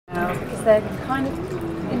because they're kind of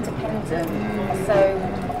independent, so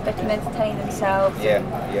they can entertain themselves. Yeah.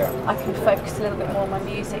 I can focus a little bit more on my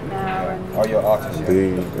music now. And Oh, you're an artist.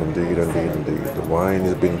 Indeed. The wine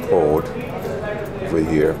is being poured over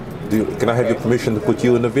here. Can I have your permission to put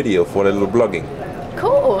you in the video for a little blogging? of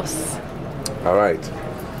course. All right.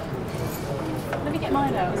 Let me get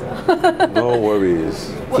mine out as well. No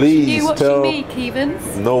worries. Watching me,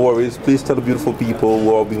 Kevens. No worries. Please tell the beautiful people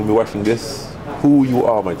who are going to be watching this who you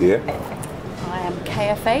are, my dear. I am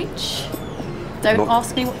KFH. Don't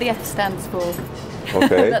ask me what the F stands for.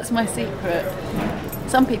 Okay. That's my secret.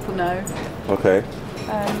 Some people know. Okay.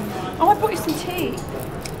 Oh, I brought you some tea.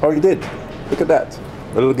 Oh, you did? Look at that.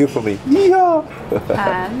 A little gift for me. Yeehaw!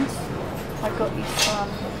 And I got you some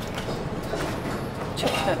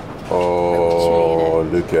chocolate. Oh,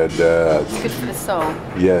 look at that. It's good for the soul.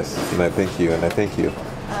 Yes, and I thank you, and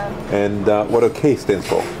what a K stands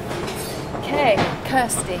for? K,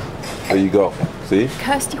 Kirsty. There you go. See?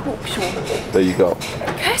 Kirsty Hawkshaw. There you go.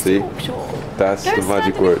 Kirsty See? Hawkshaw. That's Go the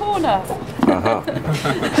magic stand in word. the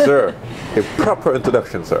corner. Sir, a proper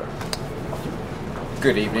introduction, sir.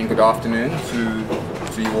 Good evening, good afternoon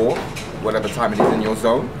to you all, whatever time it is in your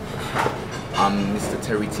zone. I'm Mr.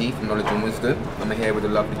 Terry T from Knowledge and Wisdom. I'm here with the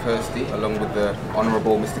lovely Kirsty, along with the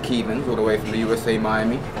Honourable Mr. Kēvens, all the way from the USA,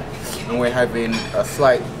 Miami. And we're having a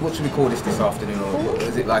slight, what should we call this afternoon? Or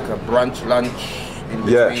is it like a brunch, lunch, in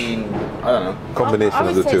between, I don't know. Combination I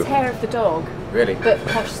of would the say two. it's hair of the dog. Really? But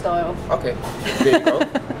posh style. Okay, there you go.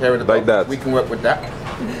 Hair of the Like dog. that. We can work with that.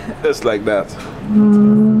 Just like that.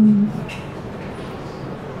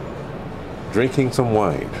 Drinking some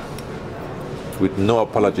wine with no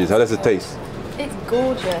apologies. How does it taste? It's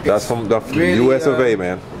gorgeous. That's from the really, US of A,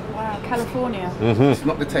 man. Wow, California. It's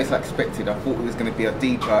not the taste I expected. I thought it was going to be a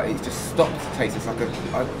deeper. It just stopped the taste. It's like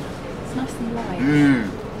It's nice and light.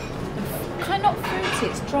 Kind of not fruity,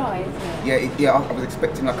 it's dry, isn't it? yeah. I was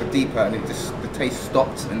expecting like a deeper, and it just the taste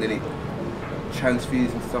stopped, and then it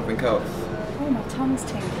transfused into something else. Oh, my tongue's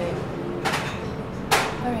tingling.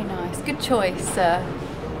 Very nice. Good choice, sir.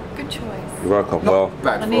 Good choice. You're welcome. Not Well,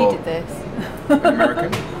 bad I for needed this. an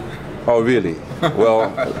American. oh really?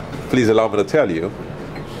 Well, please allow me to tell you,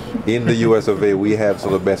 in the US of A, we have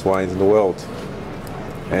some of the best wines in the world.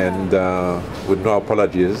 And with no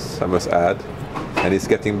apologies, I must add, and it's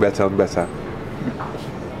getting better and better.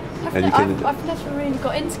 I've never really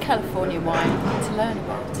got into California wine. I need to learn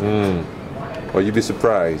about it. Well, you'd be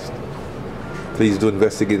surprised. Please do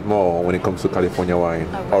investigate more when it comes to California wine.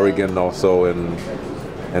 I will. Oregon also, and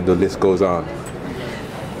the list goes on.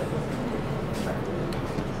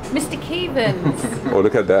 Mr. Kevens, Oh,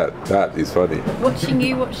 look at that. That is funny. watching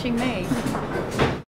you, watching me.